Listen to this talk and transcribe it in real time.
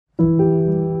ప్రియులైన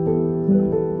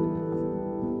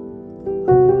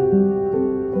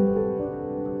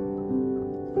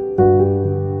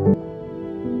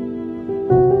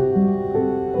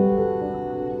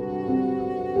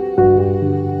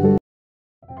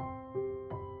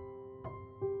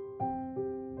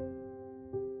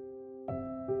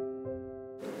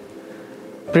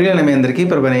మీ అందరికీ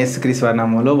ప్రభువైన యేసుక్రీస్తు వారి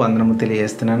నామములో వందనము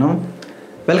తెలియజేస్తున్నాను.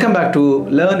 Welcome back to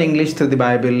learn English through the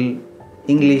Bible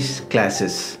English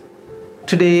classes.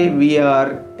 Today we are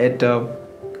at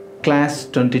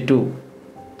Class-22.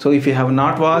 So if you have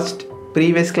not watched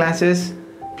previous classes,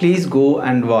 please go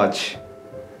and watch.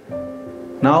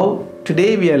 Now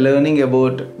today we are learning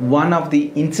about one of the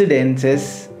incidences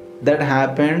that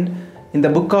happened in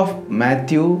the book of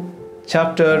Matthew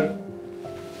chapter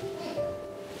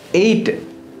 8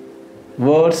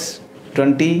 verse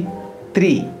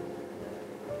 23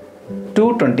 to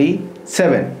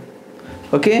 27.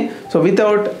 Okay, so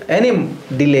without any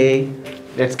delay,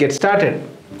 let's get started.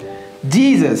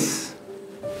 Jesus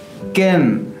can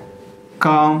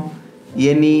calm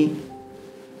any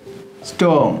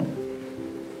storm,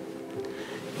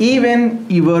 even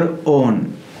your own.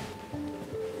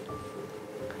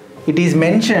 It is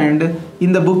mentioned in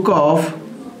the book of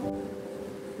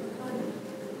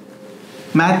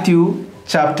Matthew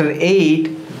chapter 8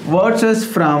 verses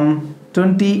from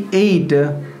 28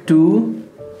 to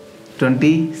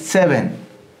 27.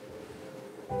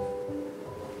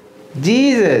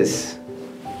 Jesus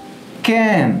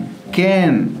can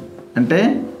అంటే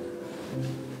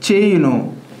చేయును.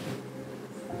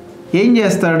 ఏం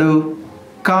చేస్తాడు?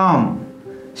 Com,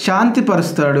 శాంతి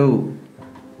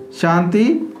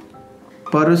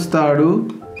పరుస్తాడు.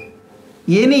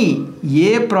 Any,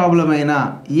 ఏ problem అయినా,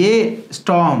 ఏ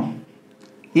storm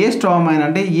అయినా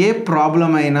అంటే ఏ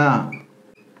problem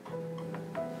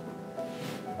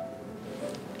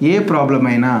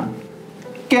అయినా,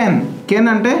 can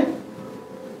అంటే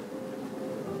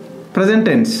present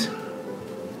tense,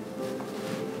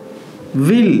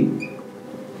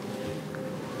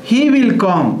 he will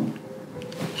com.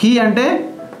 He అంటే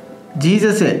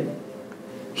జీససే,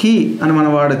 హీ అని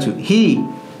మనం వాడచ్చు. He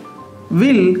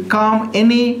will calm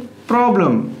any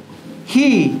problem. He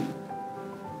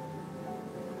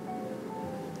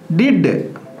did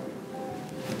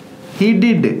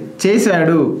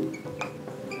చేశాడు.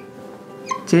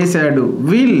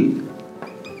 will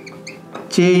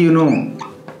చేయును.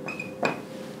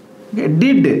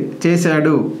 did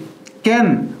చేశాడు. can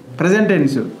present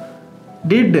tense,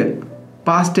 did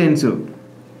past tense,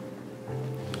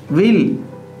 will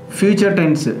future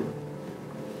tense.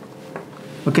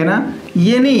 ఓకేనా?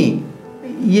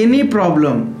 Any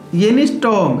problem, any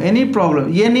storm, any problem.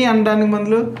 Any అనడానికి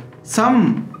బదులు సమ్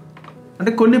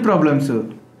అంటే కొన్ని ప్రాబ్లమ్స్,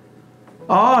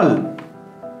 ఆల్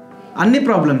అన్ని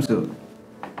ప్రాబ్లమ్స్,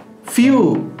 ఫ్యూ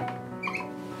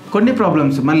కొన్ని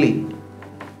ప్రాబ్లమ్స్, మళ్ళీ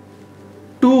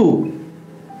టూ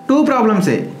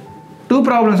ప్రాబ్లమ్సే.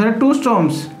 అంటే టూ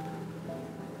స్టామ్స్.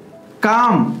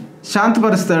 కామ్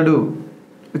శాంతిపరుస్తాడు.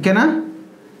 ఓకేనా?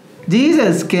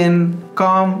 Jesus can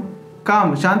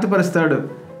com శాంతిపరుస్తాడు.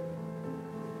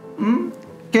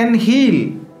 Can heal,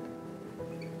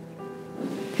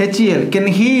 HEL, can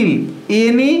heal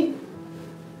any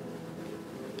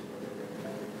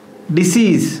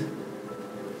disease.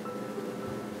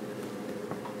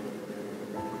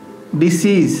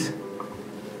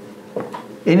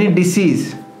 Any disease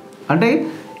అంటే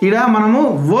ఇక్కడ మనము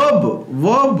వర్బ్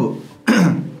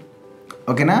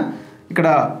ఓకేనా? ఇక్కడ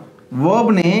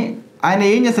వర్బ్ని ఆయన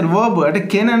ఏం చేస్తారు? వర్బ్ అంటే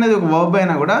కెన్ అనేది ఒక వర్బ్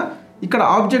అయినా కూడా ఇక్కడ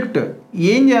ఆబ్జెక్ట్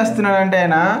ఏం చేస్తున్నాడంటే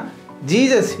ఆయన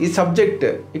జీసస్ ఈ సబ్జెక్ట్.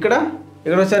 ఇక్కడ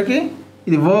వచ్చేసరికి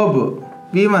ఇది వర్బ్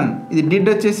V1, ఇది డిడ్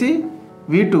వచ్చేసి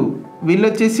V2, విల్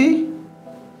వచ్చేసి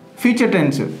ఫ్యూచర్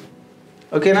టెన్స్.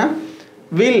 ఓకేనా?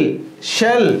 Will,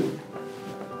 shell,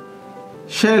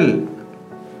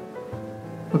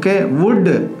 okay,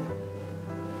 would,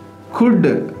 could,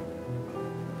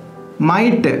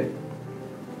 might.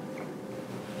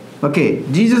 Okay,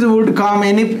 Jesus would com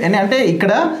any అంటే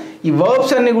ఇక్కడ ఈ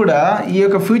వర్బ్స్ అన్నీ కూడా ఈ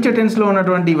యొక్క ఫ్యూచర్ టెన్స్లో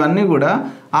ఉన్నటువంటి ఇవన్నీ కూడా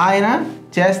ఆయన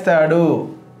చేస్తాడు.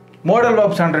 మోడల్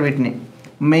వర్బ్స్ అంటారు వీటిని.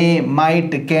 మే,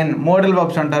 మైట్, కెన్ మోడల్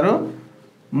వర్బ్స్ అంటారు.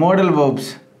 Modal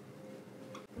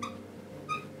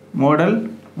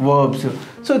verbs.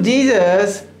 So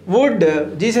Jesus would,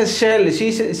 Jesus shell,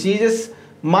 Jesus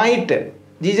might,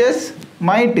 Jesus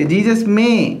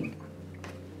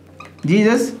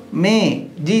May,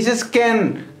 Jesus can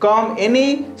com any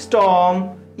storm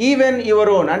even your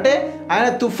own. అంటే ఆయన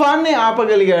తుఫాన్ని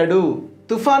ఆపగలిగాడు,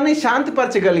 తుఫాన్ని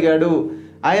శాంతిపరచగలిగాడు.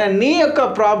 ఆయన నీ యొక్క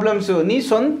ప్రాబ్లమ్స్, మీ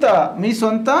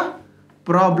సొంత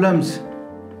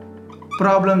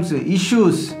ప్రాబ్లమ్స్,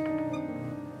 ఇష్యూస్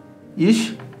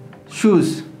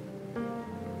ఇష్యూస్.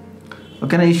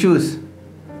 ఓకేనా, ఇష్యూస్.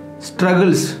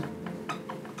 స్ట్రగుల్స్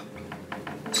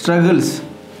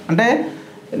అంటే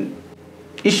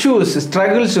issues,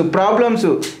 struggles, problems.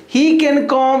 He can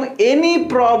com any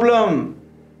problem,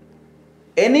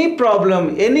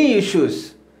 any issues.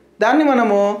 దాన్ని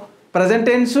మనము present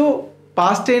tense,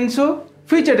 past tense,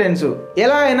 future tense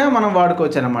ఎలా అయినా మనం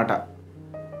వాడుకోవచ్చు అన్నమాట.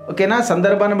 ఓకేనా,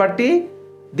 సందర్భాన్ని బట్టి.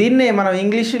 దీన్నే మనం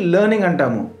ఇంగ్లీష్ లెర్నింగ్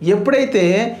అంటాము. ఎప్పుడైతే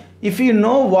if you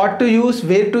know what to use,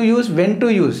 wear to use, when to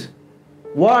use.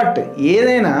 What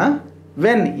ఏదైనా,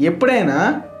 వెన్ ఎప్పుడైనా,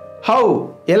 హౌ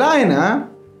ఎలా అయినా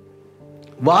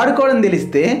వాడుకోవడం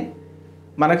తెలిస్తే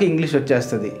మనకి ఇంగ్లీష్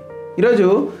వచ్చేస్తుంది. ఈరోజు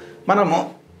మనము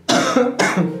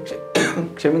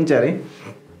క్షమించాలి,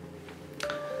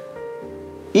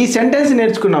 ఈ సెంటెన్స్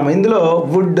నేర్చుకున్నాము. ఇందులో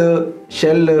would,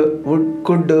 shell, would,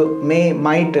 could, May,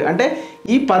 might అంటే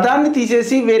ఈ పదాన్ని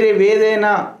తీసేసి వేరే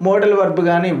ఏదైనా మోడల్ వర్బ్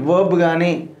కానీ వర్బ్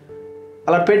కానీ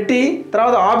అలా పెట్టి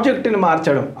తర్వాత ఆబ్జెక్ట్ని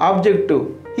మార్చడం. Object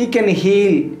he can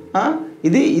heal.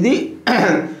 ఇది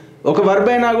ఒక వర్బ్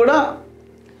అయినా కూడా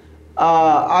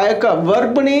ఆ యొక్క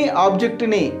వర్బ్ని,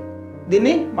 ఆబ్జెక్ట్ని,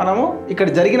 దీన్ని మనము ఇక్కడ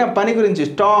జరిగిన పని గురించి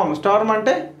స్టార్మ్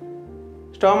అంటే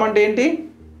ఏంటి?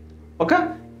 ఒక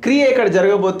క్రియ ఇక్కడ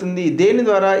జరగబోతుంది. దేని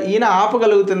ద్వారా ఈయన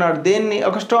ఆపగలుగుతున్నాడు, దేన్ని?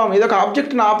 ఒక స్టార్మ్, ఇది ఒక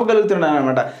ఆబ్జెక్ట్ని ఆపగలుగుతున్నాడు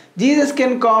అనమాట. Jesus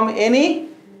can com any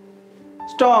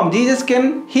Storm, Jesus can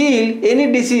heal any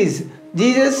disease,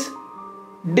 Jesus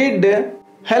did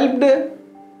helped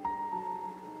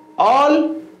all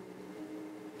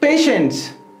patients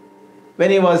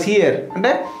when he was here.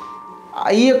 అంటే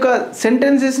ఈ యొక్క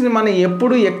సెంటెన్సెస్ని మనం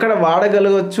ఎప్పుడు ఎక్కడ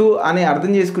వాడగలగచ్చు అని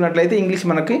అర్థం చేసుకున్నట్లయితే ఇంగ్లీష్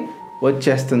మనకి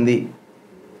వచ్చేస్తుంది.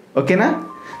 ఓకేనా?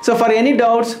 So for any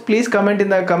doubts, please comment in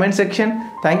the comment section.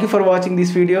 Thank you for watching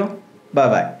this video. Bye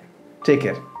bye. Take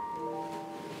care.